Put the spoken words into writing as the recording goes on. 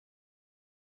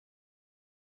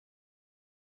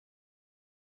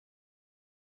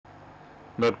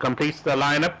That completes the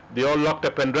lineup. They all locked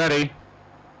up and ready.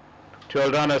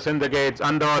 12 runners in the gates,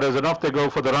 under orders, and off they go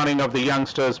for the running of the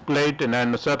youngsters plate. And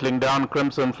then circling down,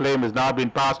 Crimson Flame has now been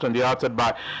passed on the outside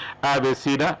by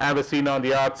Avicina. Avicina on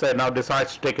the outside now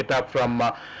decides to take it up from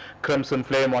Crimson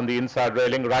Flame on the inside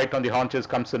railing. Right on the haunches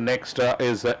comes the next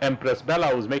is Empress Bella,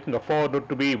 who's making a forward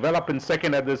to be well up in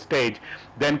second at this stage.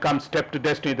 Then comes Step to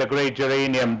Destiny, the Grey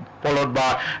Geranium, followed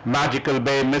by Magical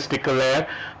Bay, Mystical Air.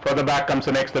 Further back comes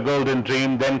the next, the Golden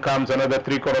Dream. Then comes another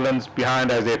 3/4 lengths behind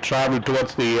as they travel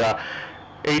towards the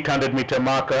 800-meter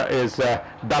marker is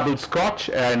Double Scotch,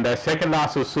 and second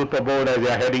last is Super Bowl as they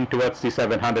are heading towards the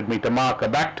 700-meter marker.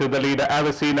 Back to the leader,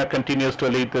 Avicina continues to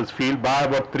lead this field by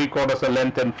about 3/4 a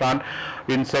length in front.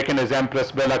 In second is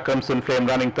Empress Bella, Crimson Flame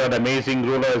running third. Amazing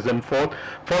Ruler is in fourth,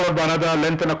 followed by another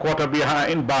length and a quarter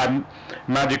behind by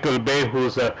Magical Bay,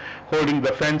 who's holding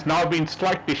the fence. Now being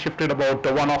slightly shifted about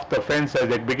one off the fence as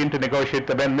they begin to negotiate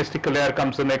the bend. Mystical Air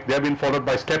comes the next. They've been followed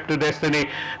by Step to Destiny,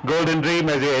 Golden Dream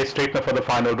as they straighten for the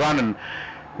final run. And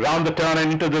round the turn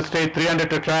and into the straight, 300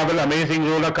 to travel. Amazing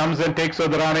Ruler comes and takes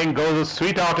over the running, goes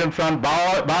sweet out in front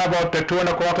by about 2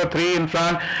 1/4, 3 in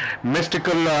front.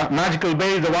 Magical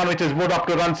Bay is the one which is moved up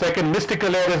to run second.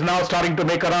 Mystical Air is now starting to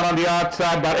make a run on the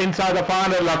outside, but inside the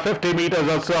final 50 meters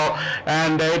or so,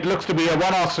 and it looks to be a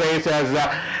one-horse race as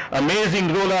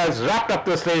Amazing Ruler has wrapped up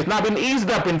this race. Now been eased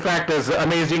up, in fact, as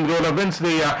Amazing Ruler wins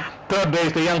the third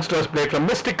race, the youngsters plate from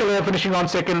Mystical Air finishing on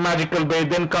second, Magical Bay,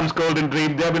 then comes Golden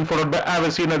Dream. They have been followed by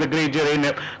Avicina, the Grey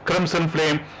Geranium, Crimson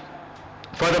Flame.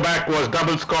 Further back was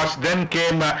Double Scotch, then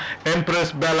came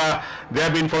Empress Bella. They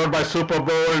have been followed by Super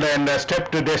Bold and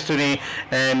Step to Destiny,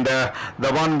 and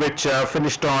the one which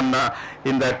finished on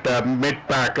in that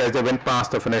mid-pack as they went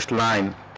past the finish line.